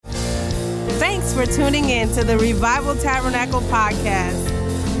Thanks for tuning in to the Revival Tabernacle podcast.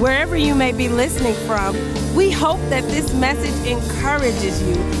 Wherever you may be listening from, we hope that this message encourages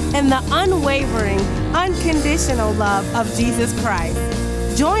you in the unwavering, unconditional love of Jesus Christ.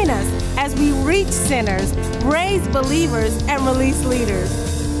 Join us as we reach sinners, raise believers, and release leaders.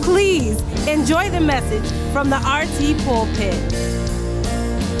 Please enjoy the message from the RT pulpit.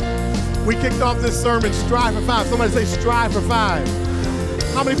 We kicked off this sermon, Strive for 5. Somebody say, strive for 5.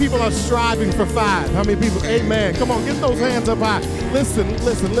 How many people are striving for 5? How many people? Amen. Come on, get those hands up high. Listen.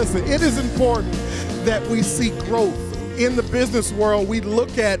 It is important that we see growth. In the business world, we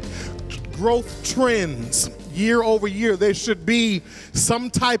look at growth trends. Year over year, there should be some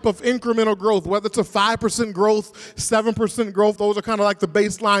type of incremental growth, whether it's a 5% growth, 7% growth. Those are kind of like the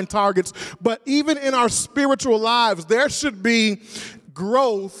baseline targets. But even in our spiritual lives, there should be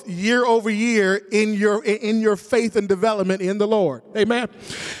growth year over year in your faith and development in the Lord. Amen.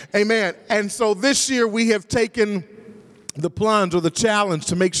 Amen. And so this year we have taken the plunge or the challenge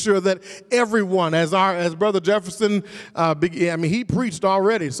to make sure that everyone, as Brother Jefferson began, he preached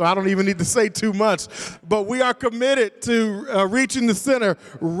already, so I don't even need to say too much, but we are committed to reaching the sinner,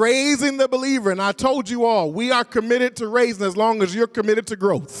 raising the believer, and I told you all, we are committed to raising as long as you're committed to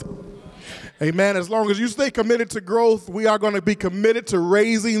growth. Amen. As long as you stay committed to growth, we are going to be committed to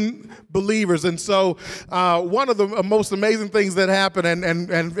raising believers. And so one of the most amazing things that happened,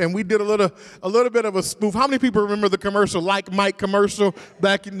 and we did a little bit of a spoof. How many people remember the commercial, Like Mike commercial,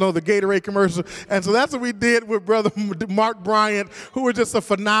 back, the Gatorade commercial? And so that's what we did with Brother Mark Bryant, who was just a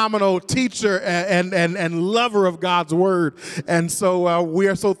phenomenal teacher and lover of God's word. And so we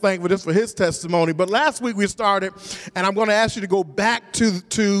are so thankful just for his testimony. But last week we started, and I'm going to ask you to go back to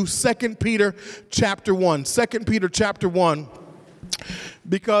 2 Peter chapter 1, 2 Peter chapter 1,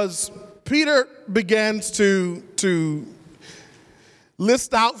 because Peter begins to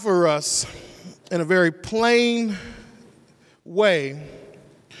list out for us in a very plain way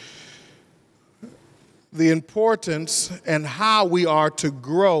the importance and how we are to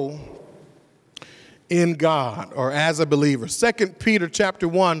grow in God or as a believer. 2 Peter chapter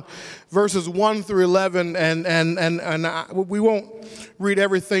 1, verses 1 through 11, and we won't read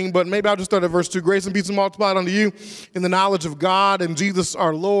everything, but maybe I'll just start at verse 2. Grace and peace multiplied unto you in the knowledge of God and Jesus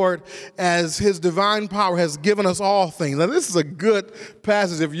our Lord, as his divine power has given us all things. Now this is a good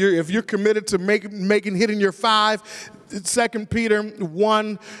passage if you're committed to hitting your 5. 2 Peter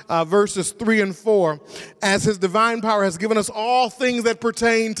 1, verses 3 and 4, as his divine power has given us all things that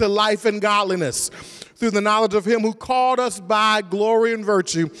pertain to life and godliness, through the knowledge of him who called us by glory and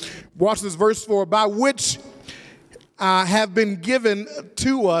virtue. Watch this, verse 4, by which have been given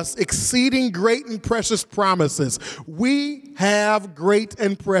to us exceeding great and precious promises. We have great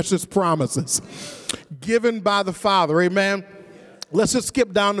and precious promises given by the Father. Amen. Let's just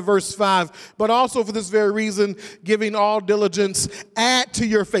skip down to verse 5. But also for this very reason, giving all diligence, add to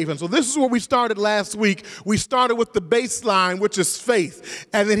your faith. And so this is where we started last week. We started with the baseline, which is faith.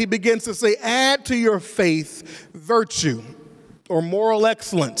 And then he begins to say, add to your faith virtue or moral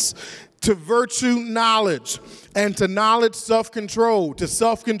excellence, to virtue knowledge, and to knowledge self-control, to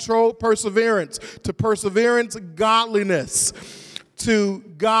self-control perseverance, to perseverance godliness, to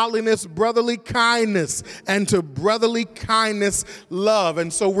godliness, brotherly kindness, and to brotherly kindness, love.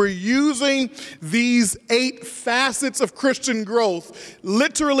 And so we're using these 8 facets of Christian growth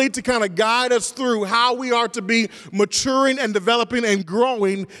literally to kind of guide us through how we are to be maturing and developing and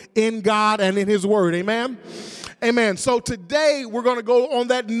growing in God and in his word. Amen? Amen. So today we're going to go on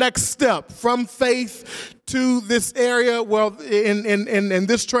that next step from faith to this area. Well, in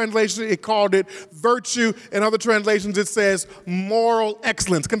this translation, it called it virtue. In other translations, it says moral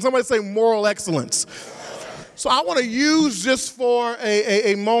excellence. Can somebody say moral excellence? So I want to use just for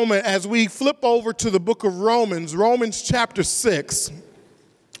a moment as we flip over to the book of Romans chapter 6.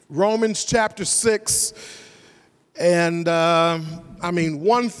 Romans chapter 6. And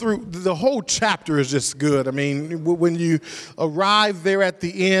 1 through the whole chapter is just good. I mean, when you arrive there at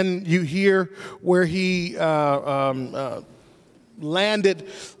the end, you hear where he landed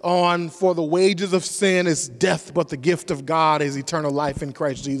on, for the wages of sin is death, but the gift of God is eternal life in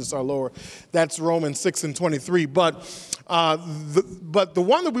Christ Jesus our Lord. That's Romans 6 and 23. But the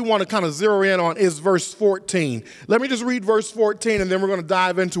one that we want to kind of zero in on is verse 14. Let me just read verse 14, and then we're going to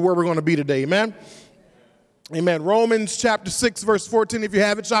dive into where we're going to be today. Amen? Amen. Romans chapter 6, verse 14. If you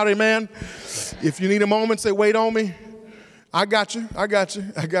have it, shout amen. If you need a moment, say, wait on me. I got you.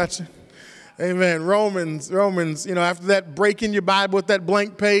 Amen. Romans, after that, break in your Bible with that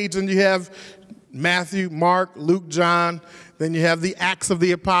blank page, and you have Matthew, Mark, Luke, John. then you have the Acts of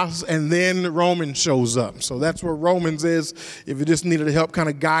the Apostles, and then Romans shows up. So that's where Romans is, if you just needed help kind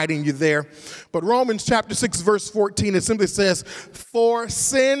of guiding you there. But Romans chapter 6, verse 14, it simply says, "For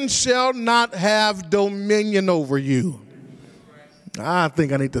sin shall not have dominion over you." I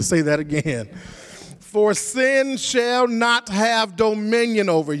think I need to say that again. "For sin shall not have dominion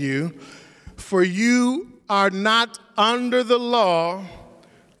over you, for you are not under the law,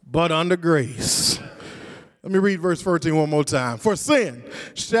 but under grace." Let me read verse 14 one more time. "For sin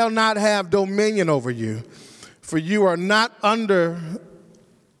shall not have dominion over you, for you are not under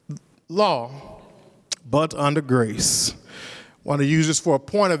law, but under grace." I want to use this for a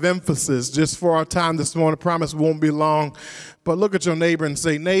point of emphasis, just for our time this morning. I promise it won't be long. But look at your neighbor and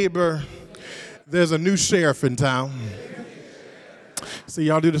say, "Neighbor, there's a new sheriff in town." See,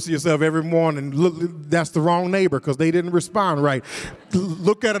 y'all do this to yourself every morning. Look, that's the wrong neighbor because they didn't respond right.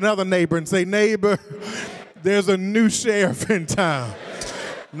 Look at another neighbor and say, "Neighbor, there's a new sheriff in town."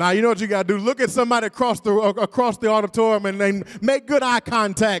 Now, you know what you got to do? Look at somebody across the auditorium and make good eye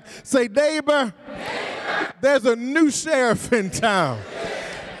contact. Say, "Neighbor, there's a new sheriff in town."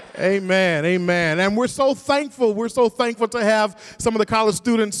 Amen, amen. And we're so thankful. We're so thankful to have some of the college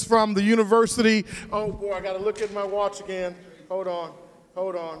students from the university. Oh, boy, I got to look at my watch again. Hold on.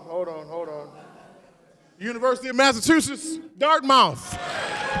 University of Massachusetts, Dartmouth,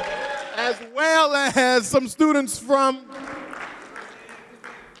 as well as some students from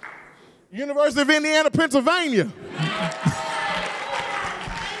University of Indiana, Pennsylvania.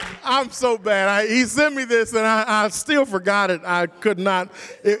 I'm so bad. He sent me this, and I still forgot it. I could not.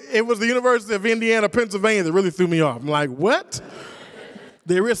 It was the University of Indiana, Pennsylvania that really threw me off. I'm like, what?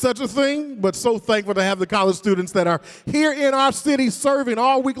 There is such a thing, but so thankful to have the college students that are here in our city serving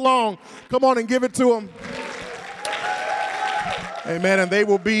all week long. Come on and give it to them. Amen. And they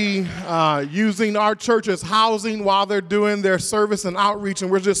will be using our church as housing while they're doing their service and outreach.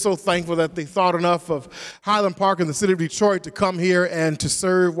 And we're just so thankful that they thought enough of Highland Park and the city of Detroit to come here and to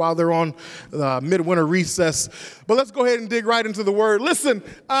serve while they're on midwinter recess. But let's go ahead and dig right into the word. Listen,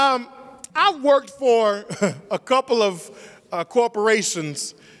 I've worked for a couple of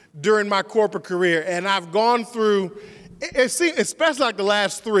corporations during my corporate career, and I've gone through, it seems, especially like the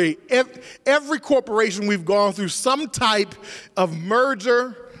last three, every corporation we've gone through some type of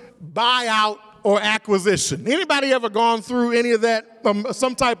merger, buyout, or acquisition. Anybody ever gone through any of that?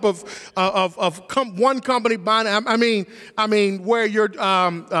 Some type of one company buying. I mean, where your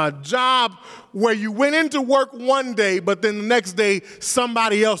job, where you went into work one day, but then the next day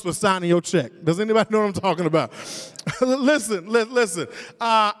somebody else was signing your check. Does anybody know what I'm talking about? Listen.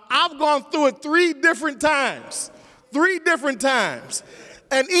 I've gone through it three different times.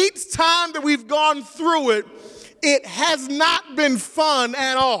 And each time that we've gone through it, it has not been fun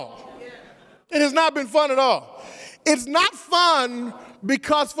at all. It has not been fun at all. It's not fun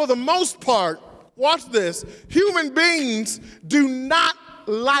because for the most part, watch this, human beings do not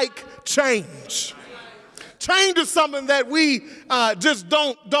like change. Change is something that we just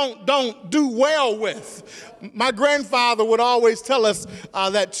don't do well with. My grandfather would always tell us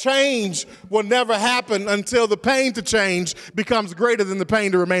that change will never happen until the pain to change becomes greater than the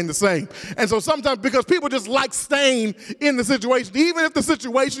pain to remain the same. And so sometimes, because people just like staying in the situation, even if the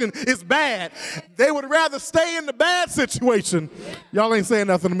situation is bad, they would rather stay in the bad situation, y'all ain't saying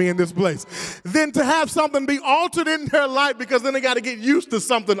nothing to me in this place, than to have something be altered in their life, because then they got to get used to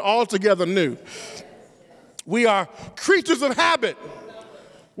something altogether new. We are creatures of habit.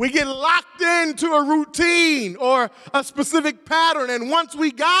 We get locked into a routine or a specific pattern, and once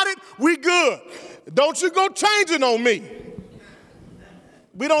we got it, we good. Don't you go changing on me.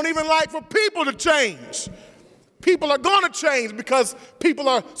 We don't even like for people to change. People are going to change because people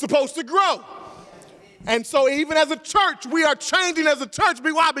are supposed to grow. And so even as a church, we are changing as a church.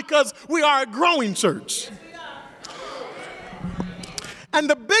 Why? Because we are a growing church. And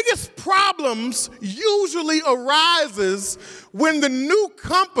the biggest problems usually arises when the new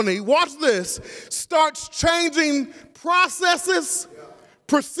company, watch this, starts changing processes,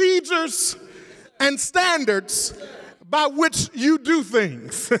 procedures, and standards by which you do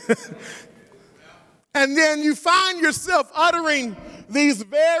things. And then you find yourself uttering these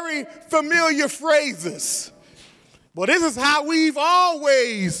very familiar phrases. Well, this is how we've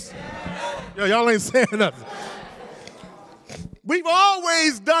always, y'all ain't saying nothing. We've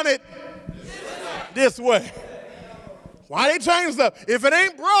always done it this way. Why they change stuff? If it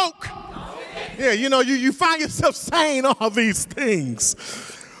ain't broke, you find yourself saying all these things.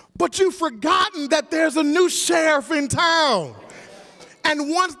 But you've forgotten that there's a new sheriff in town. And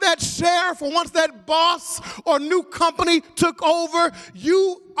once that sheriff or once that boss or new company took over,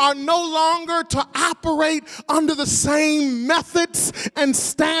 you are no longer to operate under the same methods and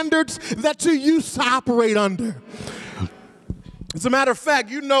standards that you used to operate under. As a matter of fact,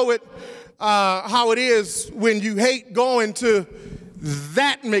 you know it, how it is when you hate going to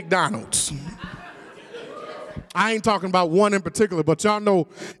that McDonald's. I ain't talking about one in particular, but y'all know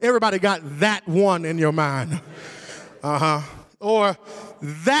everybody got that one in your mind. Or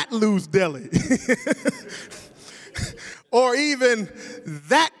that Lou's Deli. Or even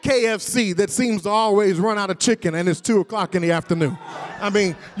that KFC that seems to always run out of chicken and it's 2 o'clock in the afternoon. I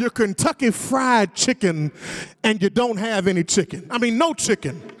mean, your Kentucky Fried Chicken and you don't have any chicken. I mean, no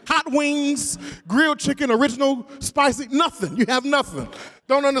chicken. Hot wings, grilled chicken, original, spicy, nothing. You have nothing.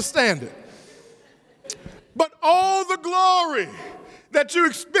 Don't understand it. But all the glory that you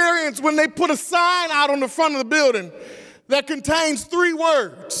experience when they put a sign out on the front of the building that contains 3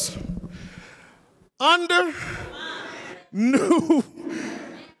 words: under new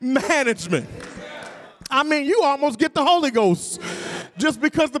management. I mean, you almost get the Holy Ghost just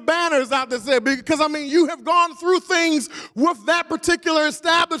because the banner is out there saying, because I mean, you have gone through things with that particular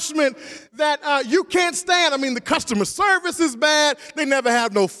establishment that you can't stand. I mean, the customer service is bad. They never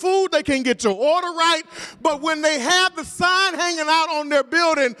have no food. They can't get your order right. But when they have the sign hanging out on their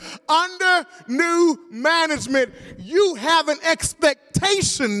building, under new management, you have an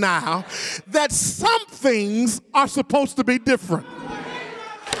expectation now that some things are supposed to be different.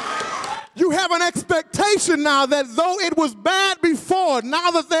 You have an expectation now that though it was bad before,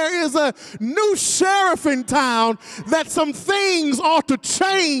 now that there is a new sheriff in town, that some things ought to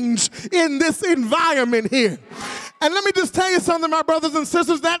change in this environment here. And let me just tell you something, my brothers and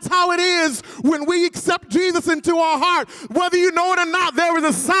sisters, that's how it is when we accept Jesus into our heart. Whether you know it or not, there is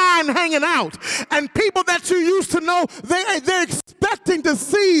a sign hanging out. And people that you used to know, they're expecting to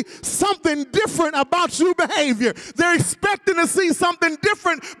see something different about your behavior. They're expecting to see something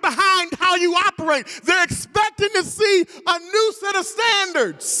different behind how you operate. They're expecting to see a new set of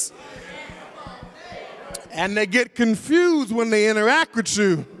standards. And they get confused when they interact with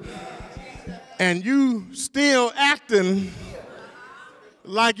you. And you still acting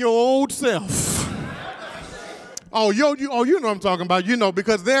like your old self. Oh, you know what I'm talking about. You know,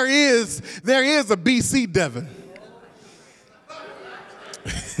 because there is a BC Devin.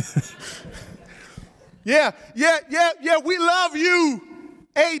 Yeah, we love you,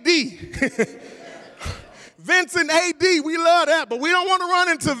 AD. Vincent AD, we love that, but we don't want to run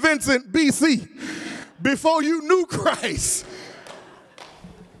into Vincent BC before you knew Christ.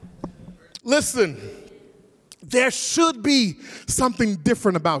 Listen, there should be something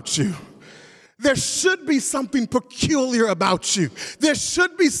different about you. There should be something peculiar about you. There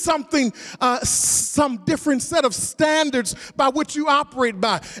should be something, some different set of standards by which you operate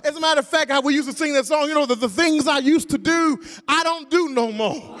by. As a matter of fact, how we used to sing that song, you know, the things I used to do, I don't do no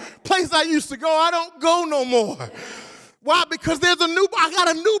more. Place I used to go, I don't go no more. Why? Because I got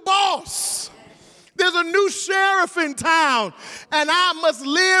a new boss. There's a new sheriff in town, and I must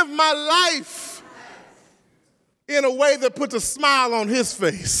live my life in a way that puts a smile on his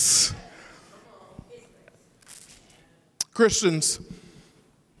face. Christians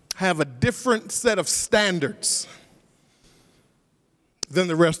have a different set of standards than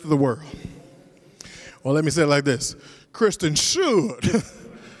the rest of the world. Well, let me say it like this. Christians should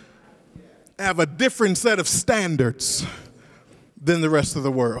have a different set of standards than the rest of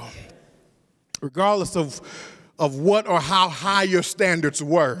the world. Regardless of what or how high your standards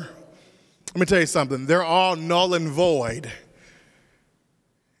were. Let me tell you something. They're all null and void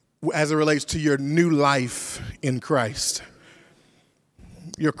as it relates to your new life in Christ.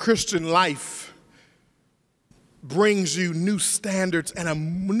 Your Christian life brings you new standards and a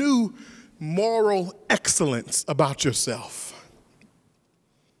new moral excellence about yourself.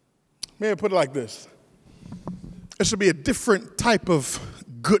 May I put it like this? There should be a different type of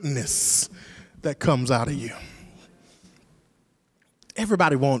goodness that comes out of you.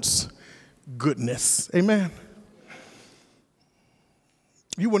 Everybody wants goodness. Amen.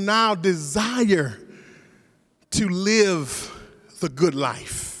 You will now desire to live the good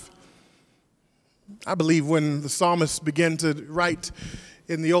life. I believe when the psalmist began to write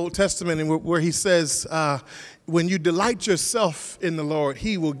in the Old Testament and where he says, when you delight yourself in the Lord,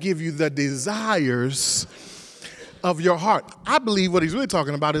 he will give you the desires of your heart. I believe what he's really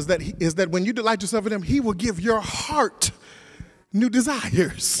talking about is that when you delight yourself in him, he will give your heart new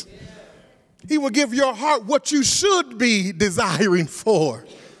desires. He will give your heart what you should be desiring for.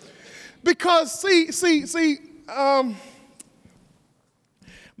 Because see,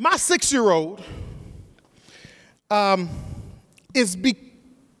 my 6-year-old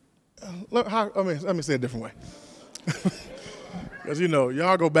let me say it a different way. Because,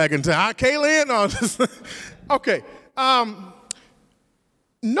 y'all go back in time. Kaylin? Okay.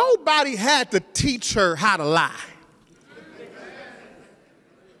 Nobody had to teach her how to lie.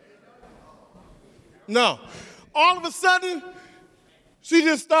 No. All of a sudden, she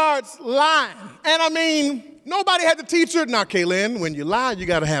just starts lying. And nobody had to teach her. Now, Kaylin, when you lie, you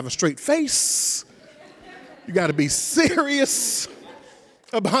got to have a straight face. You got to be serious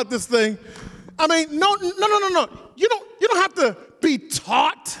about this thing. No. You don't have to be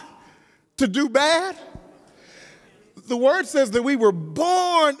taught to do bad. The word says that we were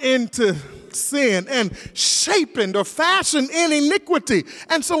born into sin and shapened or fashioned in iniquity.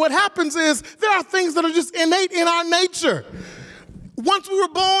 And so what happens is there are things that are just innate in our nature. Once we were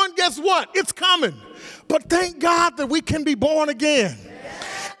born, guess what? It's coming. But thank God that we can be born again.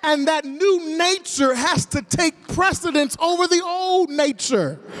 And that new nature has to take precedence over the old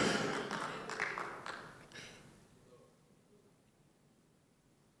nature.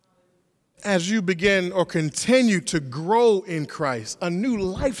 As you begin or continue to grow in Christ, a new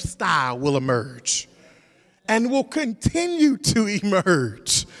lifestyle will emerge and will continue to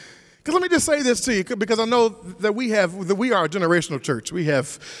emerge. Because let me just say this to you, because I know that we are a generational church. We have,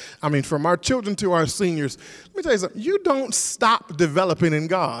 from our children to our seniors. Let me tell you something. You don't stop developing in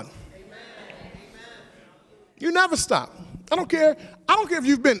God. Amen. You never stop. I don't care if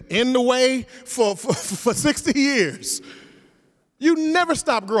you've been in the way for 60 years. You never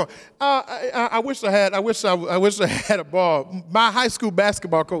stop growing. I wish I had a ball. My high school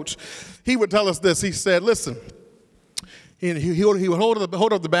basketball coach, he would tell us this. He said, listen, he would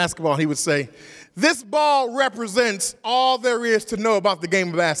hold up the basketball and he would say, this ball represents all there is to know about the game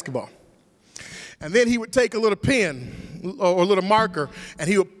of basketball. And then he would take a little pen or a little marker and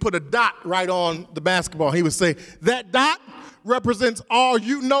he would put a dot right on the basketball. He would say, that dot represents all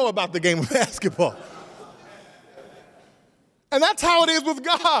you know about the game of basketball. And that's how it is with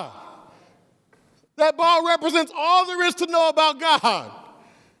God. That ball represents all there is to know about God.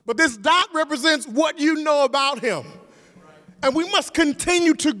 But this dot represents what you know about him. And we must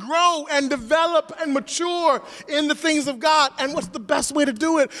continue to grow and develop and mature in the things of God. And what's the best way to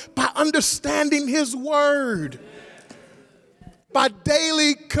do it? By understanding his word. By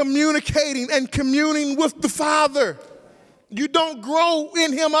daily communicating and communing with the Father. You don't grow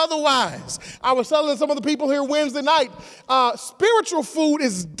in him otherwise. I was telling some of the people here Wednesday night, spiritual food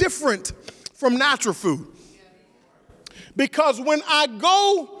is different from natural food. Because when I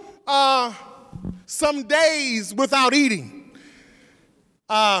go some days without eating,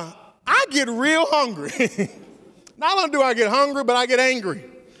 I get real hungry. Not only do I get hungry, but I get angry.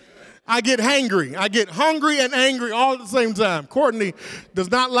 I get hangry. I get hungry and angry all at the same time. Courtney does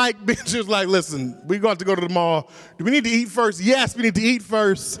not like being just like, listen, we're going to go to the mall. Do we need to eat first? Yes, we need to eat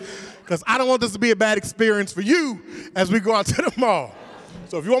first because I don't want this to be a bad experience for you as we go out to the mall.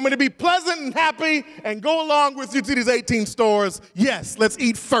 So if you want me to be pleasant and happy and go along with you to these 18 stores, yes, let's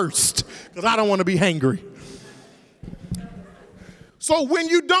eat first because I don't want to be hangry. So when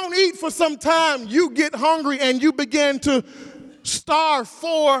you don't eat for some time, you get hungry and you begin to starve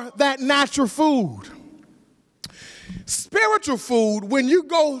for that natural food. Spiritual food, when you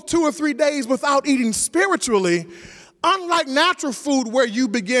go 2 or 3 days without eating spiritually, unlike natural food where you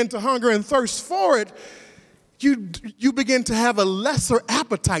begin to hunger and thirst for it, you begin to have a lesser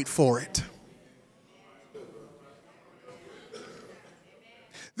appetite for it.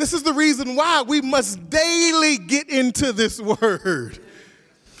 This is the reason why we must daily get into this word.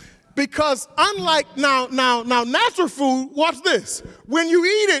 Because unlike now natural food, watch this. When you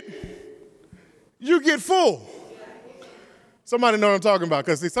eat it, you get full. Somebody know what I'm talking about.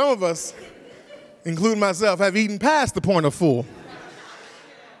 Because see, some of us, including myself, have eaten past the point of full.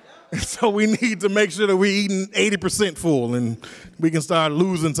 And so we need to make sure that we're eating 80% full and we can start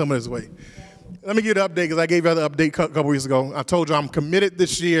losing some of this weight. Let me give you an update because I gave you the update a couple weeks ago. I told you I'm committed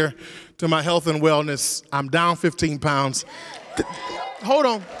this year to my health and wellness. I'm down 15 pounds. Hold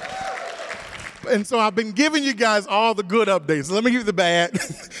on. And so I've been giving you guys all the good updates. So let me give you the bad,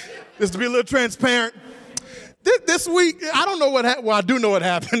 just to be a little transparent. This week, I don't know what happened. Well, I do know what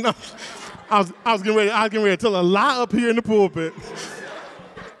happened. I was getting ready to tell a lie up here in the pulpit.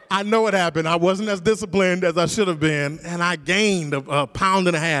 I know what happened. I wasn't as disciplined as I should have been, and I gained a pound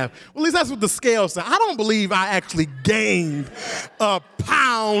and a half. Well, at least that's what the scale said. I don't believe I actually gained a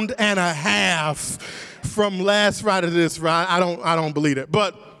pound and a half from last Friday to this Friday. I don't believe it.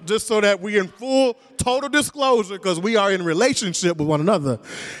 But just so that we're in full, total disclosure, because we are in relationship with one another,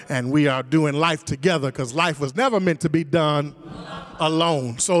 and we are doing life together, because life was never meant to be done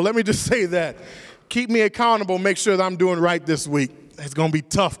alone. So let me just say that. keep me accountable, make sure that I'm doing right this week. It's going to be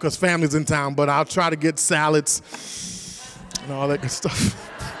tough because family's in town, but I'll try to get salads and all that good stuff.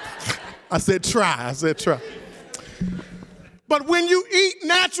 I said try. But when you eat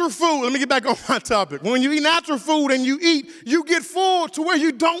natural food, let me get back on my topic. When you eat natural food and you get full to where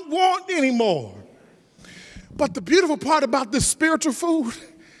you don't want anymore. But the beautiful part about this spiritual food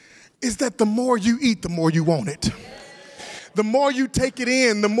is that the more you eat, the more you want it. The more you take it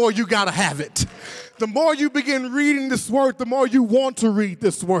in, the more you got to have it. The more you begin reading this word, the more you want to read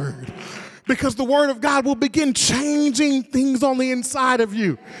this word. Because the word of God will begin changing things on the inside of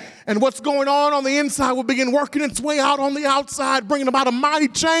you. And what's going on the inside will begin working its way out on the outside, bringing about a mighty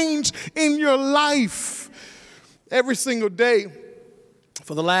change in your life. Every single day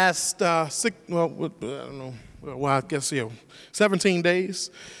for the last 17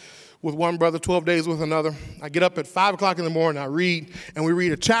 days with one brother, 12 days with another. I get up at 5 o'clock in the morning, I read, and we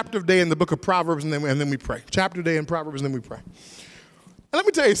read a chapter a day in the book of Proverbs, and then we pray. Chapter a day in Proverbs, and then we pray. And let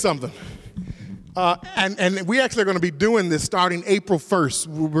me tell you something. And we actually are going to be doing this starting April 1st.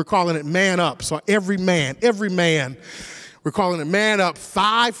 We're calling it Man Up. So every man, we're calling it Man Up,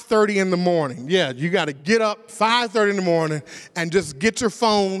 5:30 in the morning. Yeah, you got to get up 5:30 in the morning and just get your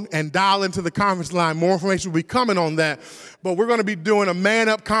phone and dial into the conference line. More information will be coming on that. But we're going to be doing a Man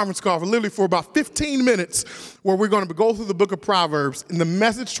Up conference call for about 15 minutes where we're going to go through the book of Proverbs in the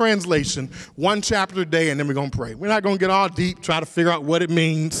Message translation, one chapter a day, and then we're going to pray. We're not going to get all deep, try to figure out what it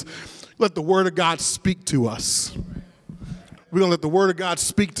means. Let the word of God speak to us. We're going to let the word of God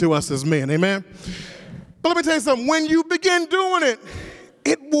speak to us as men. Amen? But let me tell you something. When you begin doing it,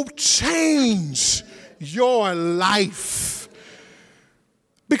 it will change your life.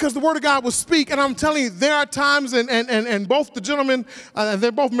 Because the word of God will speak. And I'm telling you, there are times, and both the gentlemen,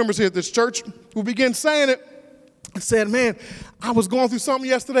 they're both members here at this church, who begin saying it and said, man, I was going through something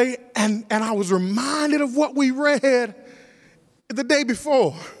yesterday, and I was reminded of what we read the day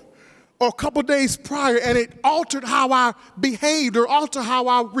before or a couple days prior, and it altered how I behaved or altered how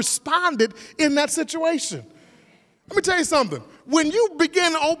I responded in that situation. Let me tell you something. When you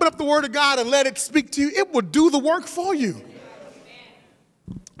begin to open up the word of God and let it speak to you, it will do the work for you.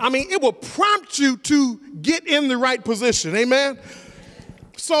 I mean, it will prompt you to get in the right position. Amen?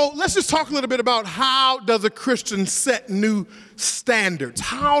 So let's just talk a little bit about how does a Christian set new standards?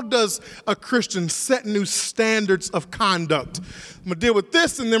 How does a Christian set new standards of conduct? I'm going to deal with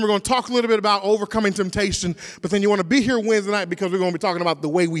this, and then we're going to talk a little bit about overcoming temptation. But then you want to be here Wednesday night because we're going to be talking about the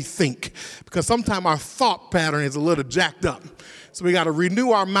way we think. Because sometimes our thought pattern is a little jacked up. So we got to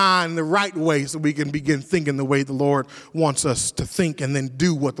renew our mind the right way so we can begin thinking the way the Lord wants us to think and then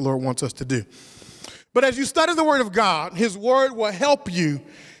do what the Lord wants us to do. But as you study the Word of God, His Word will help you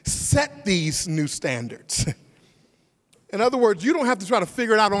set these new standards. In other words, you don't have to try to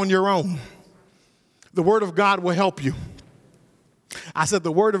figure it out on your own. The Word of God will help you. I said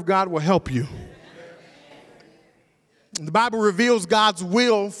the Word of God will help you. The Bible reveals God's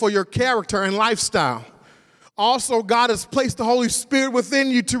will for your character and lifestyle. Also, God has placed the Holy Spirit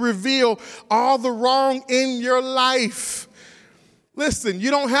within you to reveal all the wrong in your life. Listen, you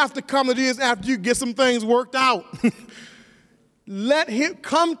don't have to come to Jesus after you get some things worked out. Let Him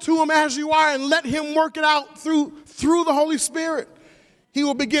come to Him as you are and let Him work it out through the Holy Spirit. He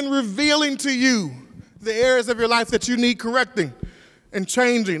will begin revealing to you the areas of your life that you need correcting and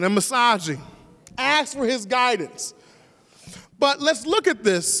changing and massaging. Ask for His guidance. But let's look at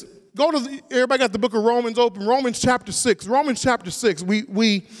this. Everybody got the book of Romans open. Romans chapter 6. Romans chapter 6.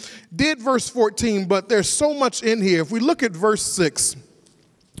 We did verse 14, but there's so much in here. If we look at verse 6,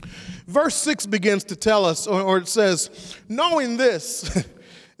 verse 6 begins to tell us, or it says, knowing this,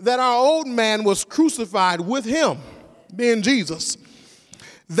 that our old man was crucified with Him, being Jesus,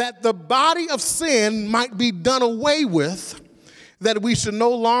 that the body of sin might be done away with, that we should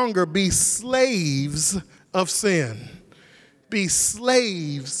no longer be slaves of sin. Be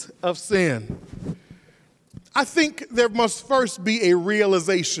slaves of sin. I think there must first be a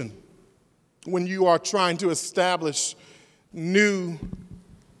realization when you are trying to establish new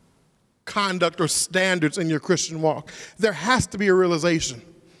conduct or standards in your Christian walk. There has to be a realization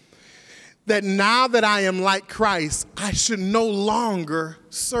that now that I am like Christ, I should no longer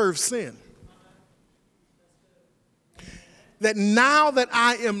serve sin. That now that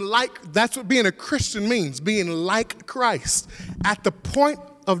I am like, that's what being a Christian means, being like Christ. At the point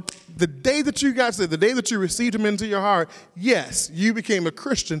of the day that you got saved, the day that you received Him into your heart, yes, you became a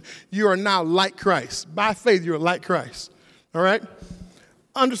Christian. You are now like Christ. By faith, you are like Christ. All right?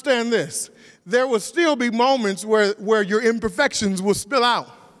 Understand this. There will still be moments where your imperfections will spill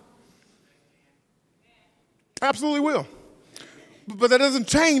out. Absolutely will. But that doesn't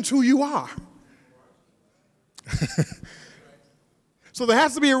change who you are. So there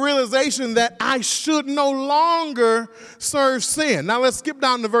has to be a realization that I should no longer serve sin. Now let's skip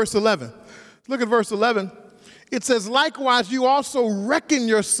down to verse 11. Look at verse 11. It says, likewise, you also reckon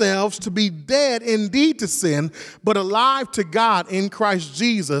yourselves to be dead indeed to sin, but alive to God in Christ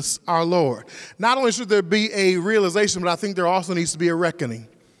Jesus our Lord. Not only should there be a realization, but I think there also needs to be a reckoning.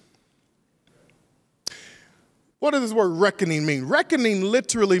 What does this word reckoning mean? Reckoning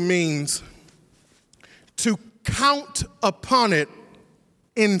literally means to count upon it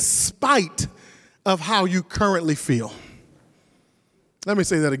in spite of how you currently feel. Let me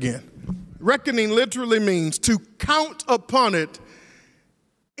say that again. Reckoning literally means to count upon it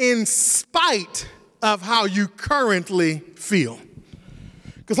in spite of how you currently feel.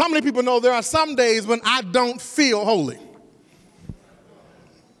 Because how many people know there are some days when I don't feel holy?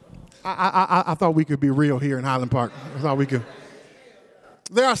 I thought we could be real here in Highland Park. I thought we could.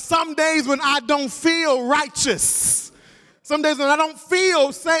 There are some days when I don't feel righteous. Some days when I don't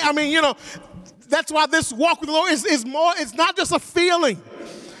feel that's why this walk with the Lord is more, it's not just a feeling.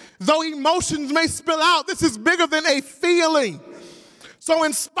 Though emotions may spill out, this is bigger than a feeling. So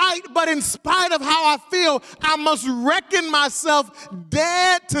in spite of how I feel, I must reckon myself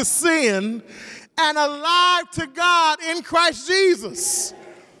dead to sin and alive to God in Christ Jesus.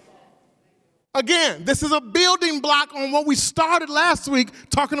 Again, this is a building block on what we started last week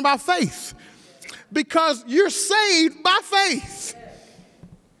talking about faith. Because you're saved by faith.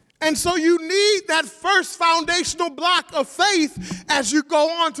 And so you need that first foundational block of faith as you go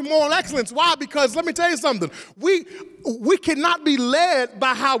on to moral excellence. Why? Because let me tell you something. We cannot be led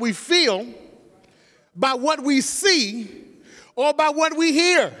by how we feel, by what we see, or by what we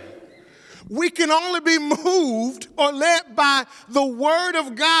hear. We can only be moved or led by the Word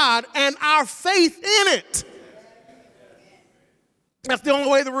of God and our faith in it. That's the only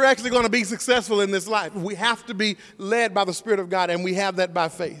way that we're actually going to be successful in this life. We have to be led by the Spirit of God, and we have that by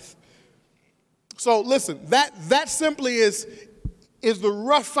faith. So listen, that simply is the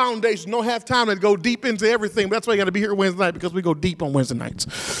rough foundation. Don't have time to go deep into everything, but that's why you got to be here Wednesday night, because we go deep on Wednesday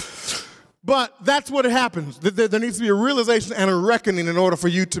nights. But that's what happens. There needs to be a realization and a reckoning in order for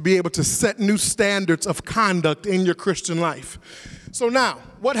you to be able to set new standards of conduct in your Christian life. So now,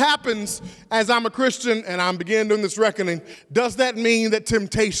 what happens as I'm a Christian and I'm beginning doing this reckoning? Does that mean that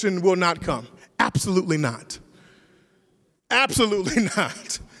temptation will not come? Absolutely not. Absolutely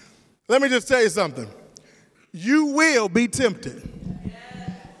not. Let me just tell you something. You will be tempted.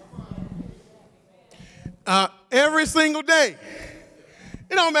 Every single day.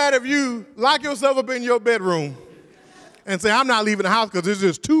 It don't matter if you lock yourself up in your bedroom and say, I'm not leaving the house because there's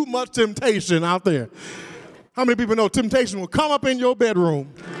just too much temptation out there. How many people know temptation will come up in your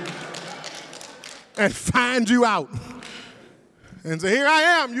bedroom and find you out and say, here I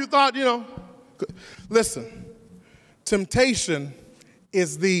am. You thought, Listen, temptation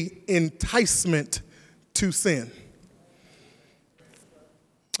is the enticement to sin.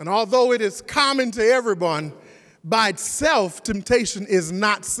 And although it is common to everyone, by itself, temptation is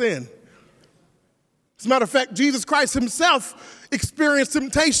not sin. As a matter of fact, Jesus Christ himself experienced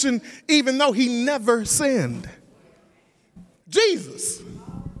temptation even though he never sinned. Jesus.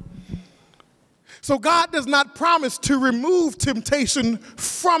 So God does not promise to remove temptation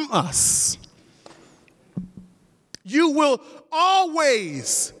from us. You will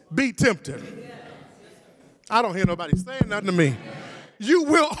always be tempted. I don't hear nobody saying nothing to me. You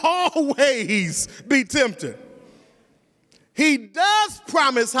will always be tempted. He does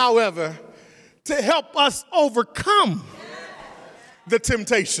promise, however, to help us overcome the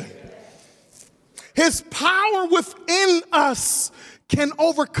temptation. His power within us can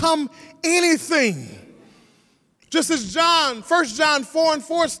overcome anything. Just as 1 John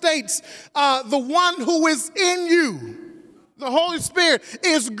 4:4 states, the one who is in you, the Holy Spirit,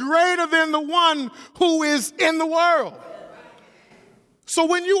 is greater than the one who is in the world. So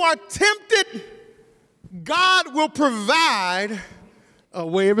when you are tempted, God will provide a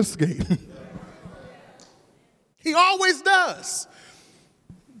way of escape. He always does.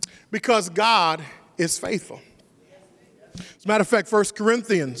 Because God is faithful. As a matter of fact, 1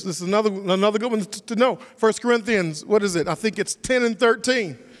 Corinthians, this is another good one to know. 1 Corinthians, what is it? I think it's 10 and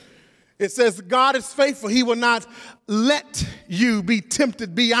 13. It says, God is faithful. He will not let you be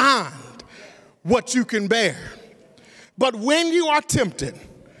tempted beyond what you can bear. But when you are tempted,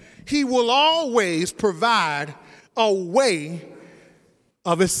 he will always provide a way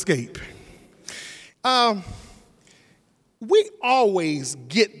of escape. We always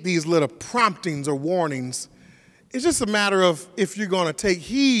get these little promptings or warnings. It's just a matter of if you're going to take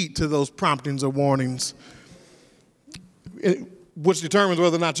heed to those promptings or warnings. which determines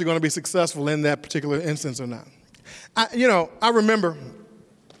whether or not you're going to be successful in that particular instance or not. I remember,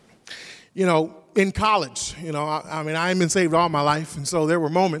 in college, I ain't been saved all my life, and so there were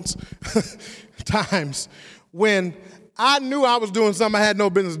moments, times, when I knew I was doing something I had no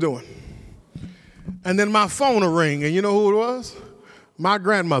business doing. And then my phone would ring, and you know who it was? My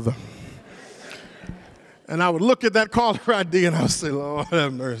grandmother. And I would look at that caller ID, and I would say, Lord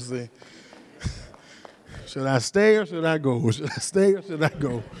have mercy. Should I stay or should I go? Should I stay or should I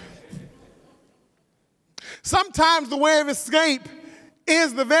go? Sometimes the way of escape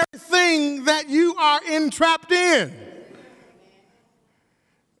is the very thing that you are entrapped in.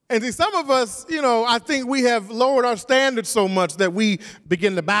 And see, some of us, I think we have lowered our standards so much that we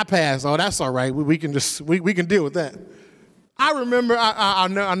begin to bypass. Oh, that's all right. We can just we can deal with that. I remember. I'll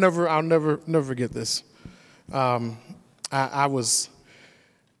never forget this. I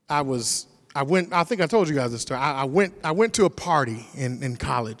went. I think I told you guys this story. I went to a party in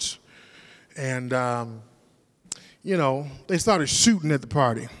college, and they started shooting at the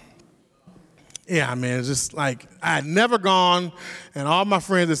party. Yeah, man, it's just like I had never gone, and all my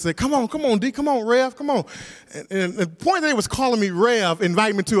friends had said, come on, D, come on, Rev, come on. And the point that they was calling me Rev,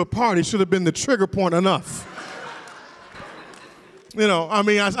 inviting me to a party, should have been the trigger point enough.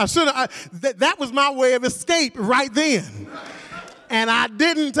 I should have, that was my way of escape right then. And I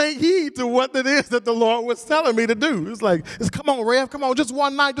didn't take heed to what it is that the Lord was telling me to do. It's like, come on, Rev, come on, just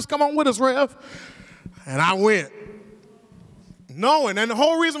one night, just come on with us, Rev. And I went. Knowing, and the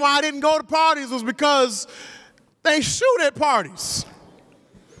whole reason why I didn't go to parties was because they shoot at parties.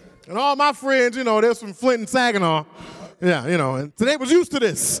 And all my friends, they're from Flint and Saginaw. Yeah, and so they was used to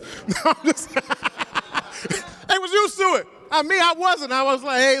this. They was used to it. I wasn't. I was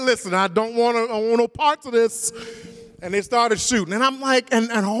like, hey, listen, I don't want no parts of this. And they started shooting. And I'm like, and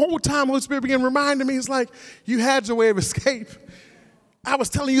the whole time Holy Spirit began reminding me, it's like, you had your way of escape. I was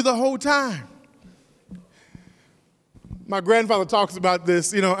telling you the whole time. My grandfather talks about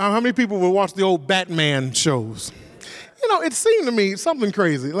this. How many people will watch the old Batman shows? It seemed to me something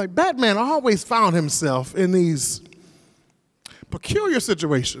crazy. Like Batman always found himself in these peculiar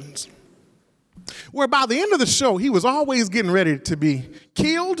situations where by the end of the show, he was always getting ready to be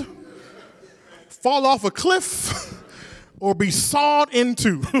killed, fall off a cliff, or be sawed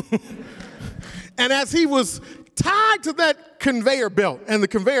into. And as he was tied to that conveyor belt, and the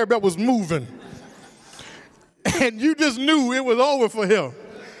conveyor belt was moving, and you just knew it was over for him.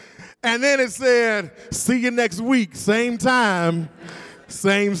 And then it said, see you next week, same time,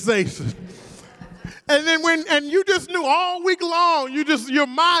 same station. And then and you just knew all week long, your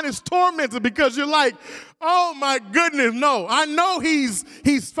mind is tormented because you're like, oh my goodness, no. I know he's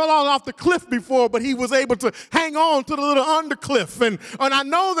fell off the cliff before, but he was able to hang on to the little undercliff. And I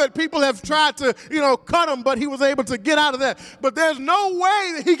know that people have tried to, cut him, but he was able to get out of that. But there's no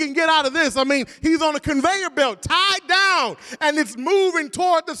way that he can get out of this. He's on a conveyor belt, tied down, and it's moving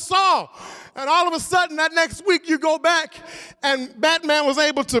toward the saw. And all of a sudden, that next week, you go back, and Batman was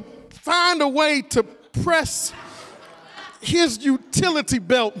able to find a way to press his utility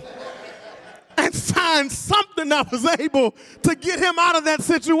belt and find something that was able to get him out of that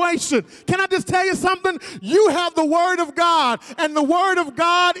situation. Can I just tell you something? You have the Word of God, and the Word of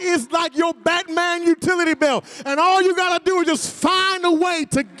God is like your Batman utility belt. And all you got to do is just find a way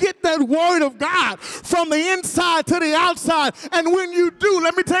to get that Word of God from the inside to the outside. And when you do,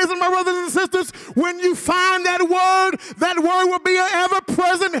 let me tell you something, my brothers and sisters, when you find that word will be an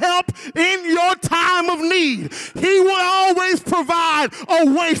ever-present help in your time of need. He will always provide a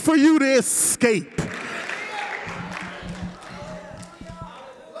way for you to escape.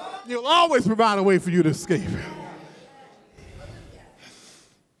 He'll always provide a way for you to escape.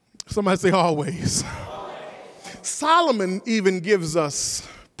 Somebody say always. Solomon even gives us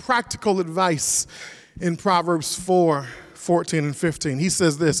practical advice in Proverbs 4:14 and 15. He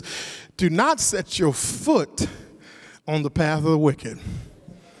says this, do not set your foot on the path of the wicked.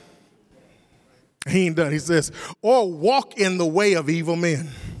 He ain't done. He says, or walk in the way of evil men.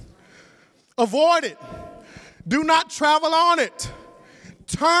 Avoid it. Do not travel on it.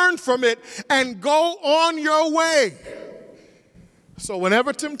 Turn from it and go on your way. So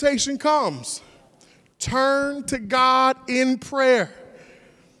whenever temptation comes, turn to God in prayer,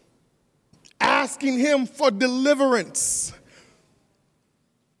 asking Him for deliverance,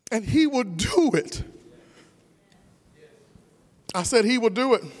 and He will do it. I said He will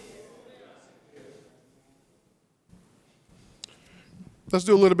do it. Let's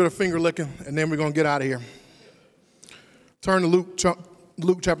do a little bit of finger licking, and then we're going to get out of here. Turn to Luke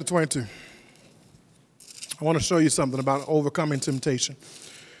chapter 22. I want to show you something about overcoming temptation.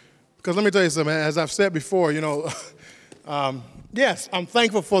 Because let me tell you something, as I've said before, Yes, I'm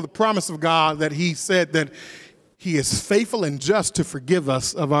thankful for the promise of God that he said that he is faithful and just to forgive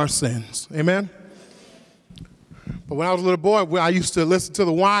us of our sins. Amen? But when I was a little boy, I used to listen to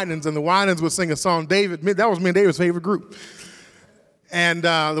the Winans, and the Winans would sing a song. That was me and David's favorite group. And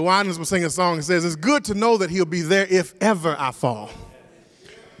the Winans would sing a song that says, it's good to know that he'll be there if ever I fall.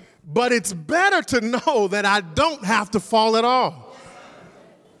 But it's better to know that I don't have to fall at all.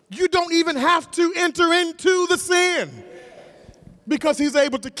 You don't even have to enter into the sin because he's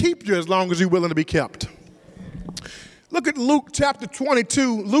able to keep you as long as you're willing to be kept. Look at Luke chapter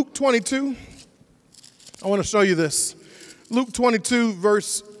 22. Luke 22. I want to show you this. Luke 22,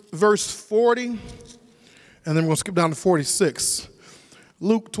 verse 40. And then we're going to skip down to 46.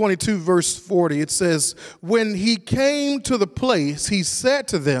 Luke 22, verse 40. It says, when he came to the place, he said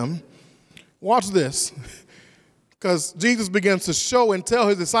to them, watch this, because Jesus begins to show and tell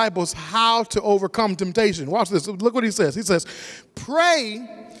his disciples how to overcome temptation. Watch this. Look what he says. He says, pray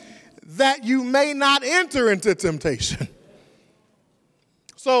that you may not enter into temptation.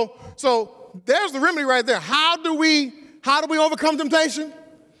 So there's the remedy right there. How do we overcome temptation?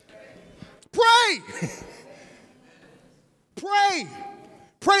 Pray. Pray.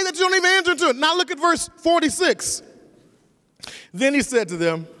 Pray that you don't even enter into it. Now look at verse 46. Then he said to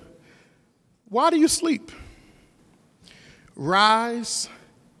them, why do you sleep? Rise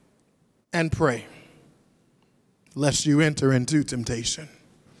and pray, lest you enter into temptation.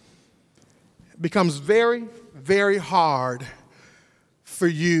 It becomes very, very hard for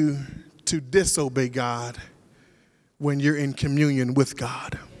you to disobey God when you're in communion with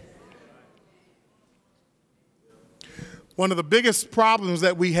God. One of the biggest problems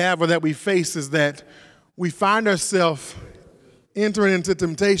that we have or that we face is that we find ourselves entering into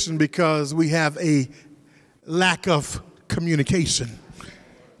temptation because we have a lack of communication.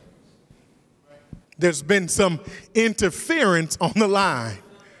 There's been some interference on the line.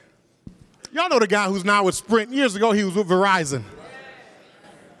 Y'all know the guy who's now with Sprint. Years ago, he was with Verizon.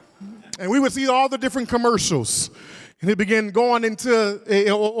 And we would see all the different commercials. And he began going into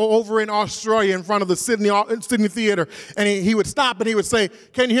over in Australia in front of the Sydney Theater. And he would stop and he would say,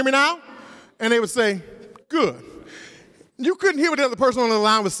 can you hear me now? And they would say, good. You couldn't hear what the other person on the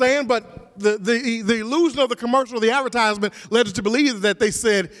line was saying, but the illusion of the commercial, the advertisement, led us to believe that they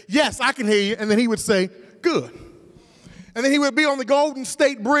said, yes, I can hear you. And then he would say, good. And then he would be on the Golden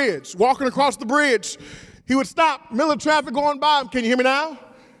State Bridge, walking across the bridge. He would stop, middle of traffic going by. Can you hear me now?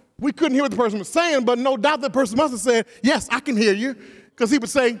 We couldn't hear what the person was saying, but no doubt that person must have said, yes, I can hear you, because he would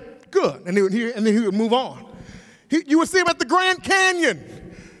say, good, and he would hear, and then he would move on. You would see him at the Grand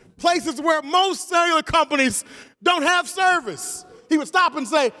Canyon, places where most cellular companies don't have service. He would stop and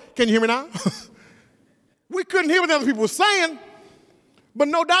say, can you hear me now? We couldn't hear what the other people were saying, but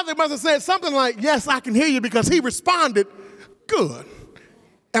no doubt they must have said something like, yes, I can hear you, because he responded, good,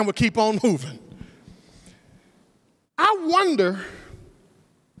 and would keep on moving. I wonder...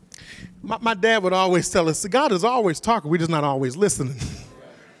 My dad would always tell us, God is always talking, we're just not always listening.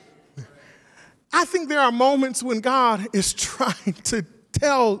 I think there are moments when God is trying to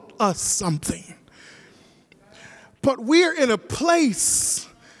tell us something. But we're in a place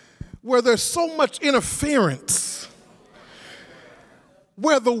where there's so much interference,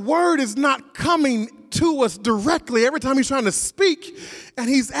 where the word is not coming to us directly every time he's trying to speak, and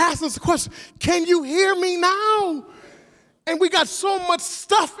he's asking us a question, can you hear me now? And we got so much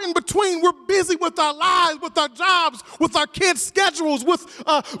stuff in between. We're busy with our lives, with our jobs, with our kids' schedules, with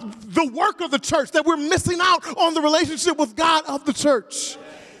the work of the church, that we're missing out on the relationship with God of the church.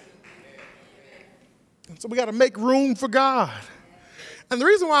 And so we got to make room for God. And the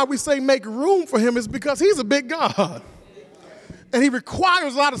reason why we say make room for him is because he's a big God. And he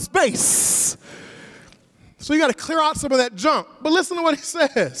requires a lot of space. So you got to clear out some of that junk. But listen to what he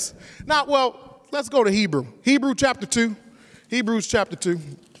says. Now, well, let's go to Hebrew. Hebrews chapter 2.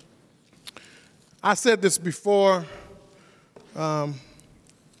 I said this before. All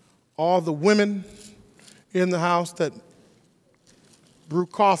the women in the house that brew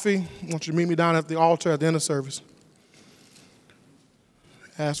coffee, I want you to meet me down at the altar at the end of service.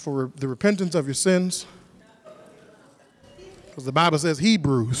 Ask for the repentance of your sins. Because the Bible says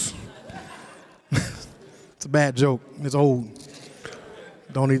Hebrews. It's a bad joke. It's old.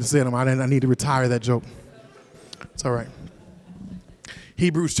 Don't need to say them. I need to retire that joke. It's all right.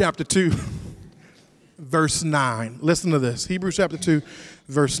 Hebrews chapter 2, verse 9. Listen to this. Hebrews chapter 2,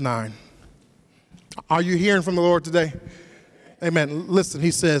 verse 9. Are you hearing from the Lord today? Amen. Listen, he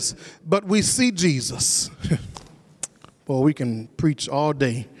says, but we see Jesus. Well, we can preach all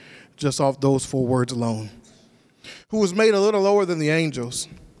day just off those 4 words alone. Who was made a little lower than the angels,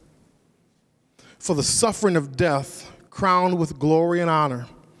 for the suffering of death, crowned with glory and honor,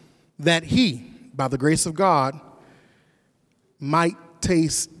 that he, by the grace of God, might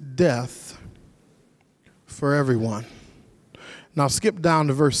taste death for everyone. Now skip down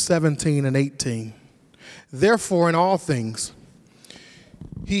to verse 17 and 18. Therefore, in all things,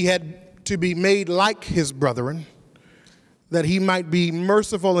 he had to be made like his brethren, that he might be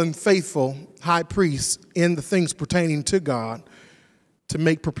merciful and faithful high priest in the things pertaining to God, to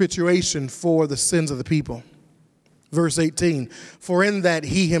make propitiation for the sins of the people. Verse 18, for in that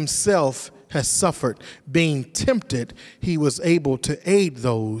he himself has suffered, being tempted, he was able to aid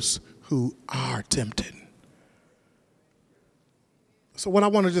those who are tempted. So what I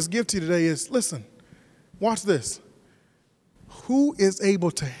want to just give to you today is, listen, watch this. Who is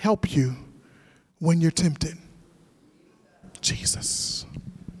able to help you when you're tempted? Jesus.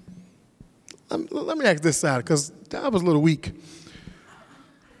 Let me ask this side, because that was a little weak.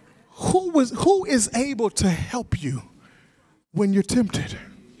 Who is able to help you when you're tempted?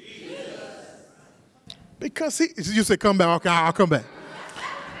 Jesus. Because you say, come back. Okay, I'll come back.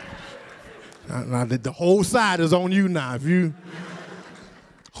 Now, the whole side is on you now. Who's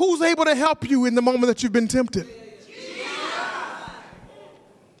able to help you in the moment that you've been tempted?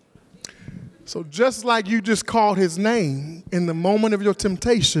 So just like you just called his name in the moment of your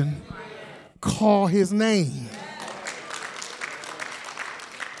temptation, call his name.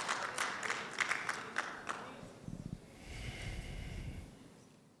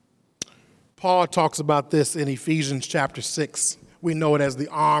 Paul talks about this in Ephesians chapter 6. We know it as the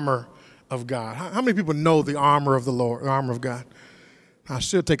armor of God. How many people know the armor of the Lord, the armor of God? I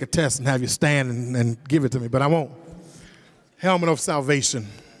should take a test and have you stand and give it to me, but I won't. Helmet of salvation.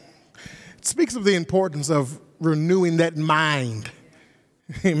 It speaks of the importance of renewing that mind.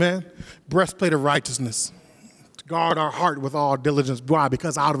 Amen. Breastplate of righteousness. To guard our heart with all diligence. Why?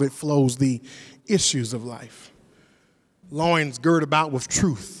 Because out of it flows the issues of life. Loins girt about with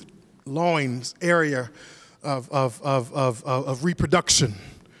truth. Loins, area of reproduction.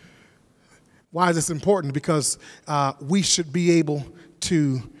 Why is this important? Because we should be able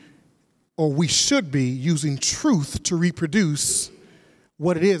to, or we should be using truth to reproduce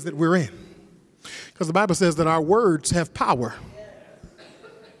what it is that we're in. Because the Bible says that our words have power.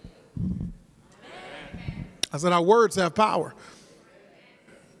 I said our words have power.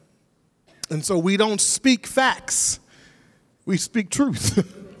 And so we don't speak facts. We speak truth.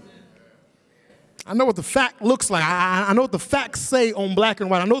 I know what the fact looks like. I know what the facts say on black and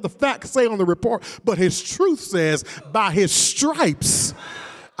white. I know what the facts say on the report. But his truth says, by his stripes,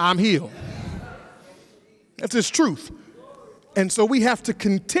 I'm healed. That's his truth. And so we have to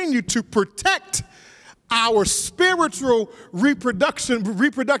continue to protect our spiritual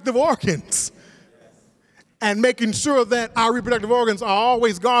reproductive organs, and making sure that our reproductive organs are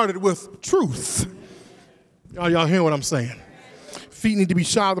always guarded with truth. Y'all hear what I'm saying? Feet need to be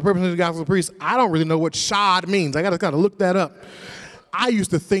shod the purpose of the gospel of the priest. I don't really know what shod means. I got to kind of look that up. I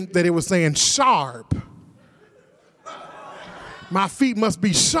used to think that it was saying sharp. My feet must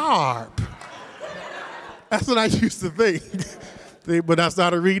be sharp. That's what I used to think. But I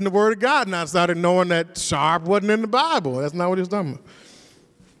started reading the Word of God, and I started knowing that sharp wasn't in the Bible. That's not what it's talking about.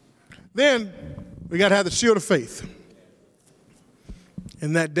 Then we got to have the shield of faith.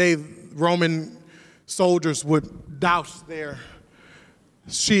 In that day, Roman soldiers would douse their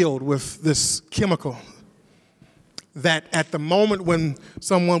shield with this chemical that at the moment when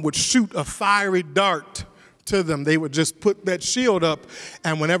someone would shoot a fiery dart to them, they would just put that shield up,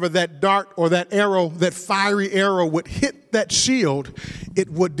 and whenever that dart or that arrow, that fiery arrow would hit that shield, it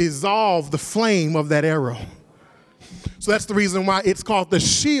would dissolve the flame of that arrow. So that's the reason why it's called the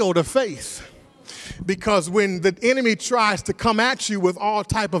shield of faith. Because when the enemy tries to come at you with all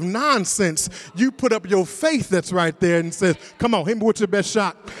type of nonsense, you put up your faith that's right there and says, come on, hit me with your best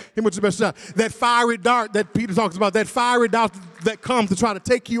shot. Hit me with your best shot. That fiery dart that Peter talks about, that fiery dart that comes to try to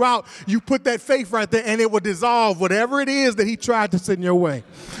take you out, you put that faith right there and it will dissolve whatever it is that he tried to send your way.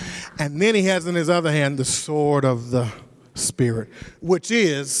 And then he has in his other hand the sword of the Spirit, which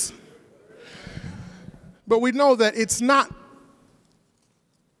is, but we know that it's not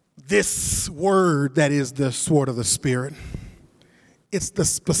this word that is the sword of the Spirit. It's the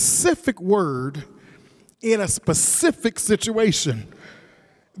specific word in a specific situation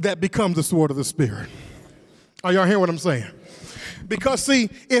that becomes the sword of the Spirit. Are y'all hearing what I'm saying? Because see,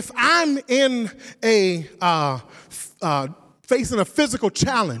 if I'm in a facing a physical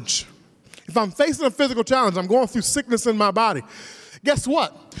challenge, if I'm facing a physical challenge, I'm going through sickness in my body. Guess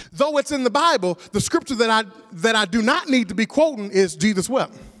what? Though it's in the Bible, the scripture that I do not need to be quoting is Jesus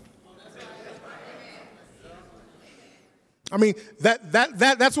wept. I mean,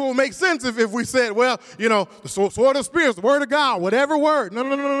 that's what would make sense if we said, well, the sword of the Spirit, the word of God, whatever word.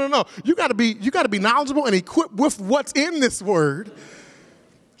 No. You got to be knowledgeable and equipped with what's in this word.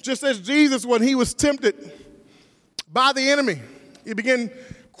 Just as Jesus, when he was tempted by the enemy, he began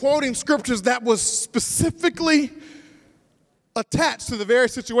quoting scriptures that was specifically attached to the very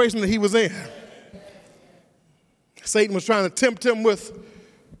situation that he was in. Satan was trying to tempt him with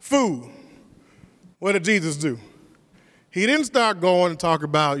food. What did Jesus do? He didn't start going and talk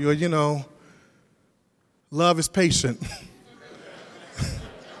about, love is patient.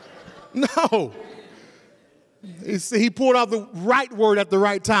 No. He pulled out the right word at the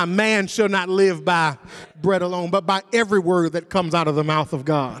right time. Man shall not live by bread alone, but by every word that comes out of the mouth of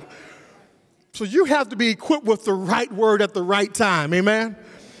God. So you have to be equipped with the right word at the right time. Amen?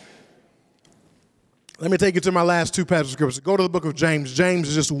 Let me take you to my last two passages of scripture. Go to the book of James. James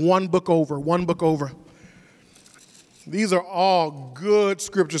is just one book over. These are all good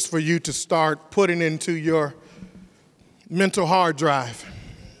scriptures for you to start putting into your mental hard drive.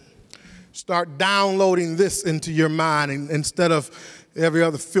 Start downloading this into your mind instead of every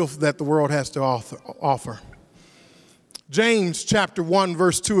other filth that the world has to offer. James chapter 1,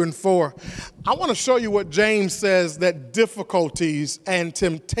 verse 2 and 4. I want to show you what James says that difficulties and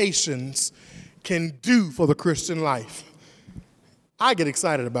temptations can do for the Christian life. I get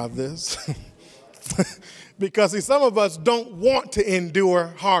excited about this because, see, some of us don't want to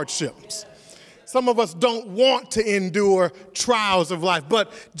endure hardships. Some of us don't want to endure trials of life.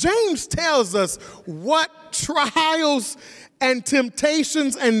 But James tells us what trials and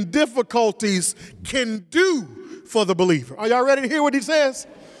temptations and difficulties can do for the believer. Are y'all ready to hear what he says?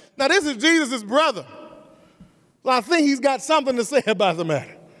 Now, this is Jesus' brother. Well, I think he's got something to say about the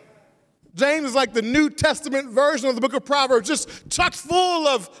matter. James is like the New Testament version of the book of Proverbs, just chock full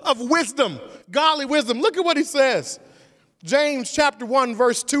of wisdom, godly wisdom. Look at what he says. James chapter 1,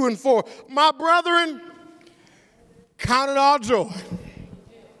 verse 2 and 4. My brethren, count it all joy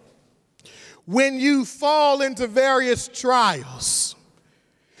when you fall into various trials,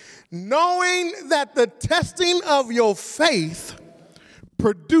 knowing that the testing of your faith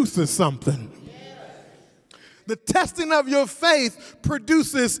produces something. The testing of your faith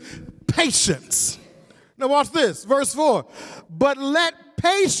produces patience. Now watch this, verse 4. But let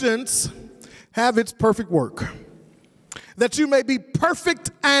patience have its perfect work, that you may be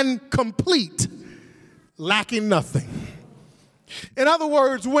perfect and complete, lacking nothing. In other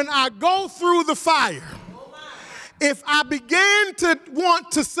words, when I go through the fire, if I begin to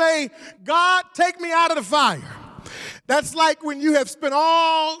want to say, God, take me out of the fire, that's like when you have spent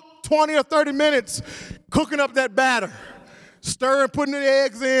all 20 or 30 minutes cooking up that batter, stirring, putting the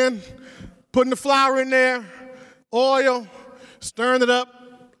eggs in, putting the flour in there, oil, stirring it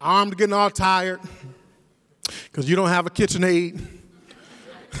up, arms getting all tired because you don't have a KitchenAid.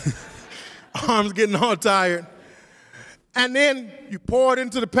 Arms getting all tired. And then you pour it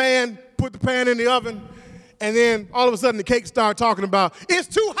into the pan, put the pan in the oven, and then all of a sudden the cake starts talking about, it's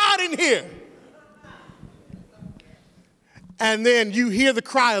too hot in here. And then you hear the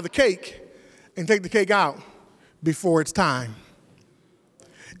cry of the cake and take the cake out before it's time.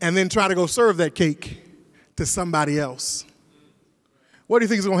 And then try to go serve that cake to somebody else. What do you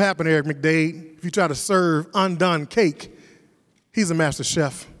think is going to happen, Eric McDade, if you try to serve undone cake? He's a master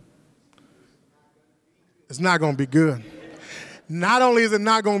chef. It's not going to be good. Not only is it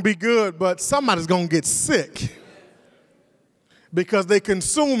not going to be good, but somebody's going to get sick because they're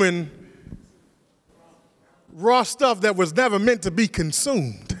consuming raw stuff that was never meant to be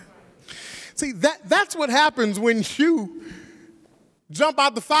consumed. See, that's what happens when you jump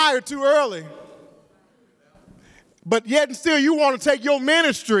out the fire too early, but yet and still you want to take your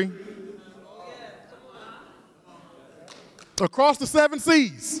ministry across the 7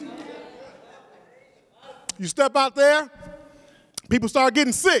 seas. You step out there, people start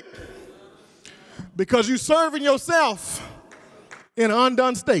getting sick because you're serving yourself in an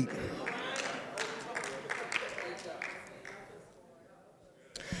undone state.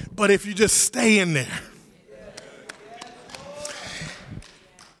 But if you just stay in there,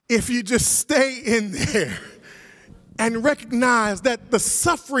 if you just stay in there and recognize that the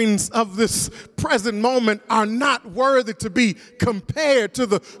sufferings of this present moment are not worthy to be compared to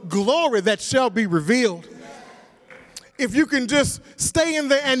the glory that shall be revealed. If you can just stay in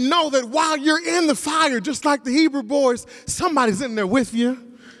there and know that while you're in the fire, just like the Hebrew boys, somebody's in there with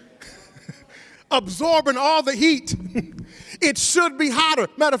you, absorbing all the heat. It should be hotter.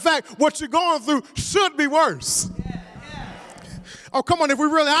 Matter of fact, what you're going through should be worse. Oh, come on, if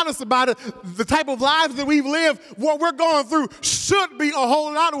we're really honest about it, the type of lives that we've lived, what we're going through should be a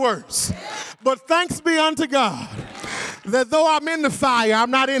whole lot worse. But thanks be unto God that though I'm in the fire,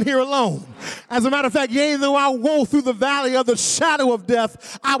 I'm not in here alone. As a matter of fact, yea, though I go through the valley of the shadow of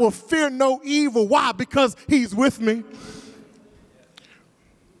death, I will fear no evil. Why? Because he's with me.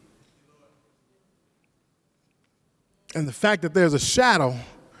 And the fact that there's a shadow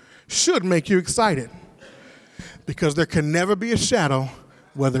should make you excited, because there can never be a shadow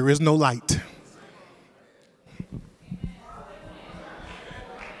where there is no light.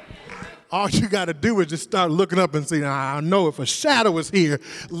 All you got to do is just start looking up and see, I know if a shadow is here,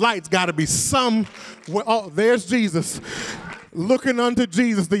 light's got to be somewhere. Oh, there's Jesus. Looking unto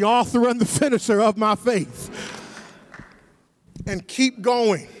Jesus, the author and the finisher of my faith. And keep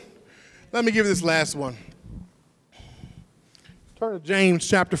going. Let me give you this last one. Turn to James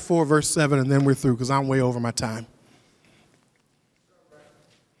chapter 4, verse 7, and then we're through because I'm way over my time.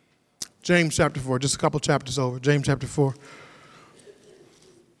 James chapter 4, just a couple chapters over. James chapter 4.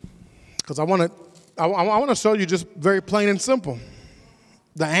 Because I want to show you just very plain and simple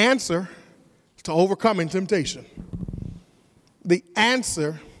the answer to overcoming temptation. The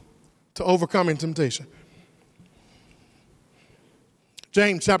answer to overcoming temptation.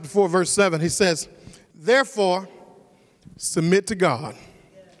 James chapter 4, verse 7, he says, therefore, submit to God,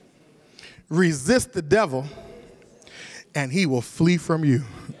 resist the devil, and he will flee from you.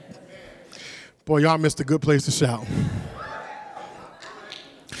 Boy, y'all missed a good place to shout.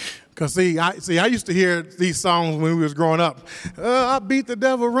 Because I used to hear these songs when we was growing up. I beat the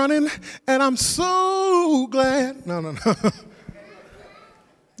devil running, and I'm so glad. No.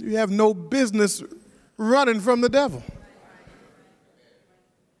 You have no business running from the devil.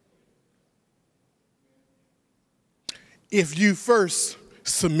 If you first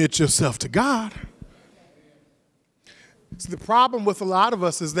submit yourself to God. See, the problem with a lot of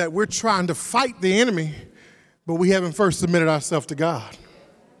us is that we're trying to fight the enemy, but we haven't first submitted ourselves to God.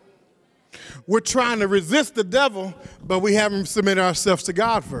 We're trying to resist the devil, but we haven't submitted ourselves to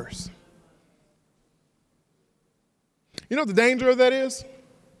God first. You know what the danger of that is?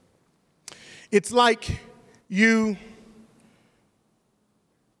 It's like you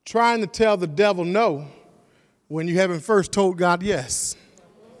trying to tell the devil no when you haven't first told God yes.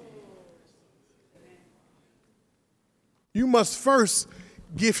 You must first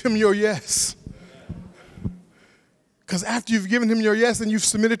give him your yes. Because after you've given him your yes and you've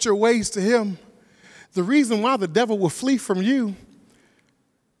submitted your ways to him, the reason why the devil will flee from you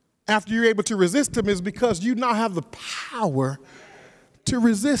after you're able to resist him is because you now have the power to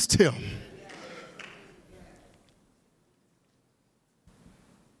resist him.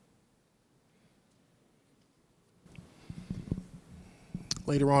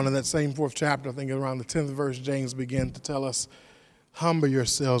 Later on in that same 4th chapter, I think around the 10th verse, James began to tell us, humble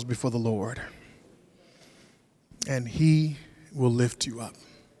yourselves before the Lord, and he will lift you up.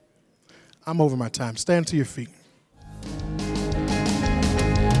 I'm over my time. Stand to your feet.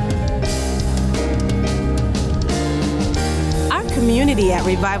 Our community at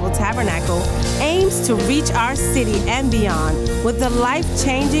Revival Tabernacle aims to reach our city and beyond with the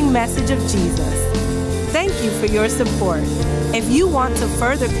life-changing message of Jesus. Thank you for your support. If you want to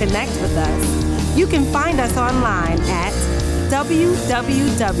further connect with us, you can find us online at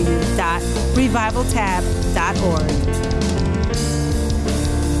www.revivaltab.org.